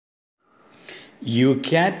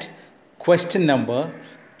Youcat question number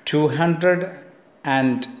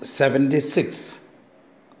 276.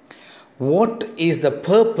 What is the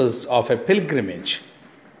purpose of a pilgrimage?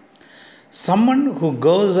 Someone who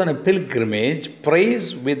goes on a pilgrimage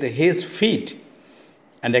prays with his feet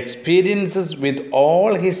and experiences with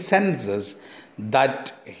all his senses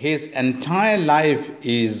that his entire life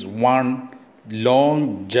is one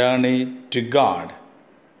long journey to God.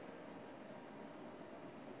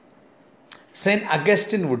 St.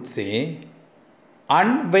 Augustine would say,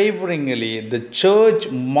 unwaveringly, the Church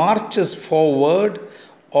marches forward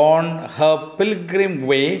on her pilgrim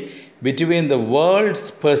way between the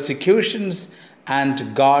world's persecutions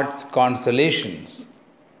and God's consolations.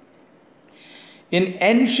 In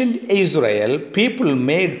ancient Israel, people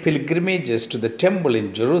made pilgrimages to the temple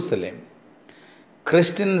in Jerusalem.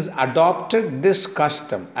 Christians adopted this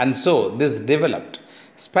custom, and so this developed,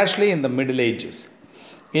 especially in the Middle Ages,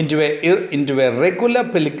 into a regular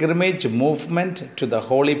pilgrimage movement to the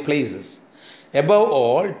holy places, above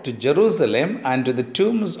all to Jerusalem and to the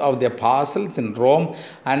tombs of the apostles in Rome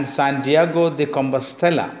and Santiago de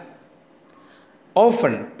Compostela.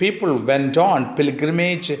 Often people went on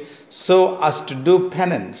pilgrimage so as to do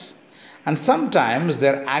penance, and sometimes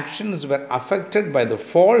their actions were affected by the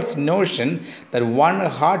false notion that one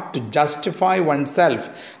had to justify oneself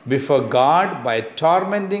before God by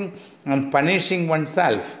tormenting and punishing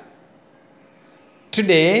oneself.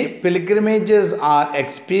 Today, pilgrimages are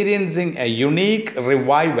experiencing a unique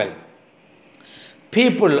revival.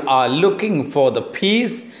 People are looking for the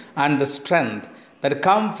peace and the strength that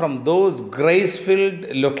come from those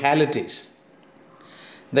grace-filled localities.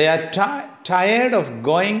 They are tired of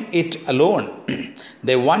going it alone.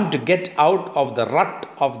 They want to get out of the rut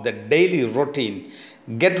of the daily routine,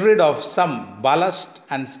 get rid of some ballast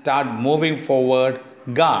and start moving forward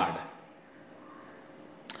God.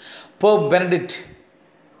 Pope Benedict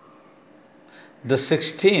the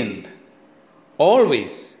 16th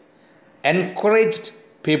always encouraged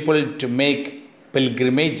people to make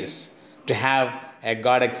pilgrimages, to have a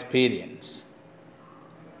God experience.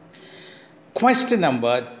 Question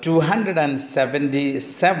number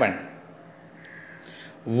 277.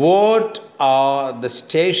 What are the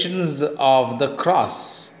stations of the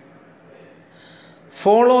cross?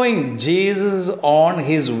 Following Jesus on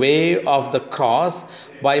his way of the cross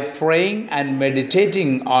by praying and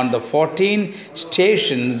meditating on the 14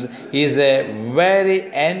 stations is a very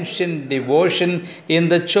ancient devotion in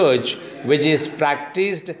the Church, which is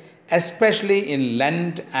practiced especially in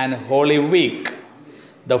Lent and Holy Week.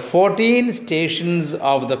 The 14 stations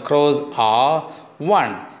of the cross are: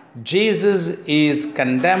 1. Jesus is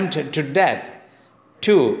condemned to death.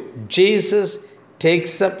 2. Jesus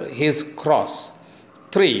takes up his cross.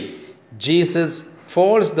 3. Jesus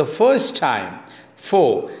falls the first time.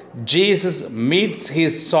 4. Jesus meets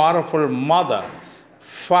his sorrowful mother.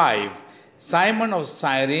 5. Simon of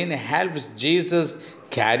Cyrene helps Jesus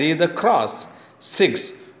carry the cross.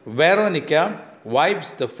 6. Veronica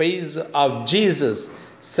wipes the face of Jesus.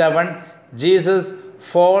 7. Jesus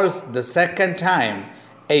falls the second time.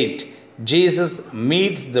 8. Jesus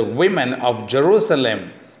meets the women of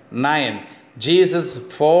Jerusalem. 9. Jesus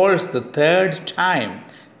falls the third time.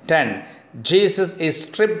 10. Jesus is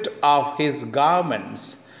stripped of his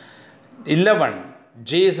garments. 11.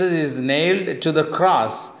 Jesus is nailed to the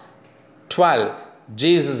cross. 12.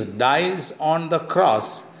 Jesus dies on the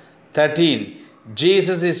cross. 13.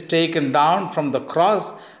 Jesus is taken down from the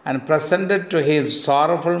cross and presented to his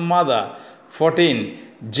sorrowful mother. 14.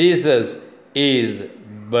 Jesus is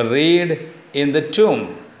buried in the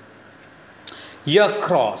tomb. Your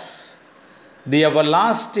cross. The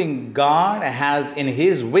everlasting God has in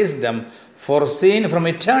his wisdom foreseen from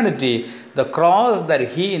eternity the cross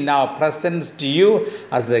that he now presents to you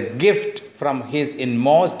as a gift from his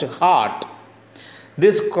inmost heart.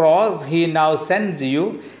 This cross he now sends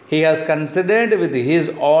you, he has considered with his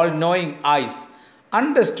all-knowing eyes,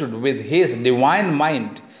 understood with his divine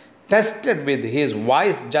mind, tested with his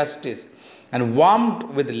wise justice, and warmed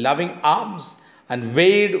with loving arms, and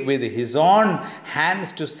weighed with his own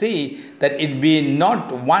hands to see that it be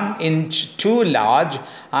not 1 inch too large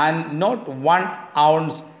and not 1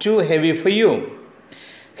 ounce too heavy for you.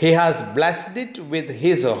 He has blessed it with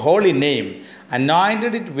his holy name,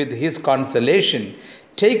 anointed it with his consolation,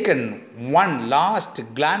 taken one last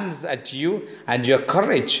glance at you and your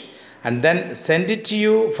courage, and then sent it to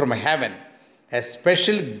you from heaven, a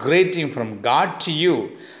special greeting from God to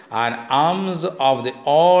you, and arms of the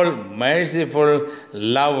all-merciful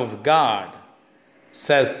love of God,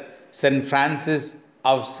 says St. Francis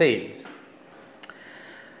of Sales.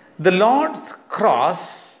 The Lord's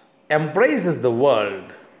cross embraces the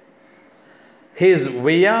world. His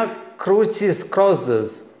Via Crucis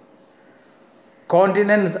crosses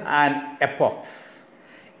continents and epochs.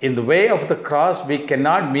 In the way of the cross, we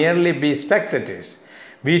cannot merely be spectators.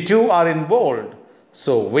 We too are involved.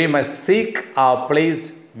 So we must seek our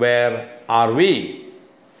place. Where are we?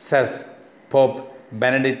 Says Pope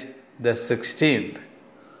Benedict XVI.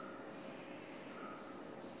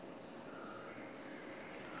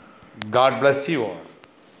 God bless you all.